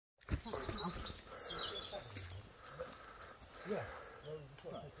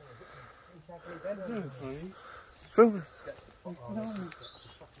Film it.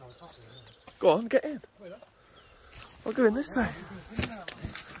 Go on, get in. I'll go in this way.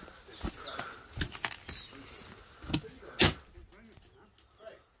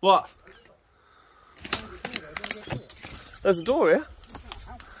 What? There's a door here.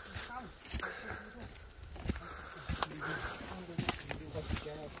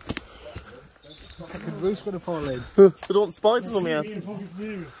 The roof's going to fall in. I don't want spiders on me head.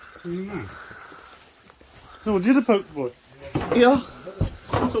 So, did you poke the boy? Yeah.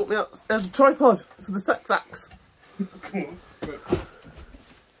 Sort me out. There's a tripod for the sex axe. Come on.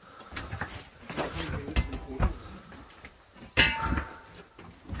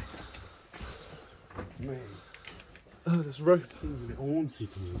 Oh, there's rope. Seems a bit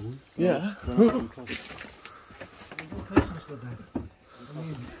haunted to me. Yeah.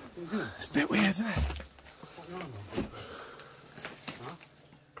 It's a bit weird, isn't it?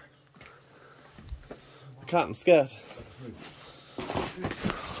 I can't, I'm scared.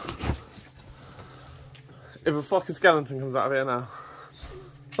 If a fucking skeleton comes out of here now.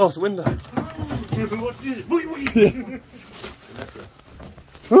 Oh, it's a window. Yeah, but what is it? What? Yeah.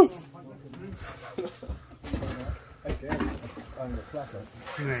 I'm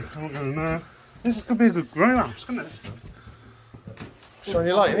not going to. This is going to be a good grow house, isn't it? Shine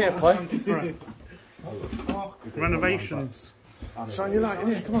your light in here, Clay. Renovations. Shine your light in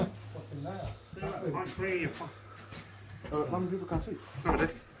here, come on. How many people can see?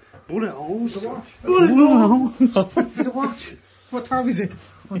 Bullet holes. Bullet holes. It's a watch. What time is it?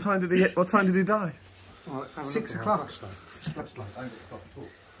 What time did he die? Oh, let's have 6 o'clock. Flashlight.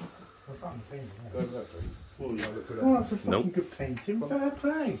 What's that in the painting? Go over that, please. Oh, that's a fucking good painting. Fair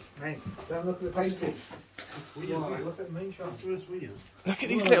play. Hey, don't look at the painting. Look at me, Sean. Look at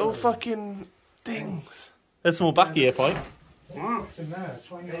these little fucking things. There's some more back here, Pike. Wow.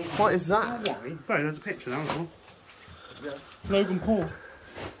 What is that? Oh, there's a picture now as well. Yeah. Logan Paul.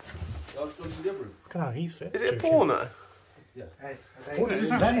 Look at how he's fit. Is it a porno? Yeah. Hey, what does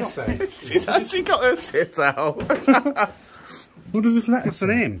this letter say? She's actually got her tits out. What does this letter say? What's the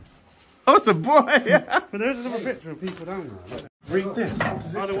name? Oh, it's a boy! Yeah. But there's another picture of people down there. Read this. What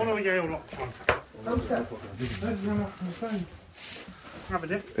does this I don't want to Yale lock one. Let's run off the phone. Have a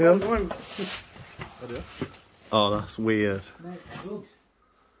dick. Yeah. Oh, that's weird.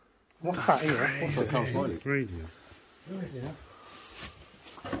 What's that here? What's that? Radio. Yeah.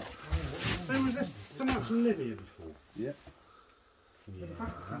 So was this someone actually lived here before? Yeah. Yeah,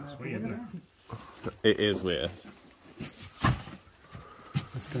 that's weird, isn't it? It is weird.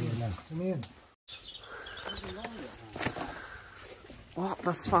 Let's go in now. Come in. What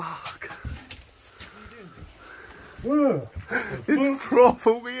the fuck? Whoa! It's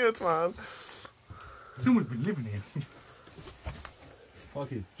proper weird, man. Someone's been living here.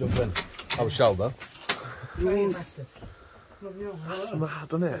 Fuck you. Jump in. Have a shoulder. That's mad,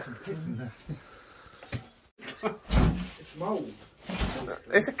 isn't it? It's mould.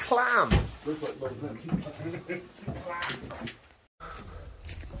 It's a clam. Looks like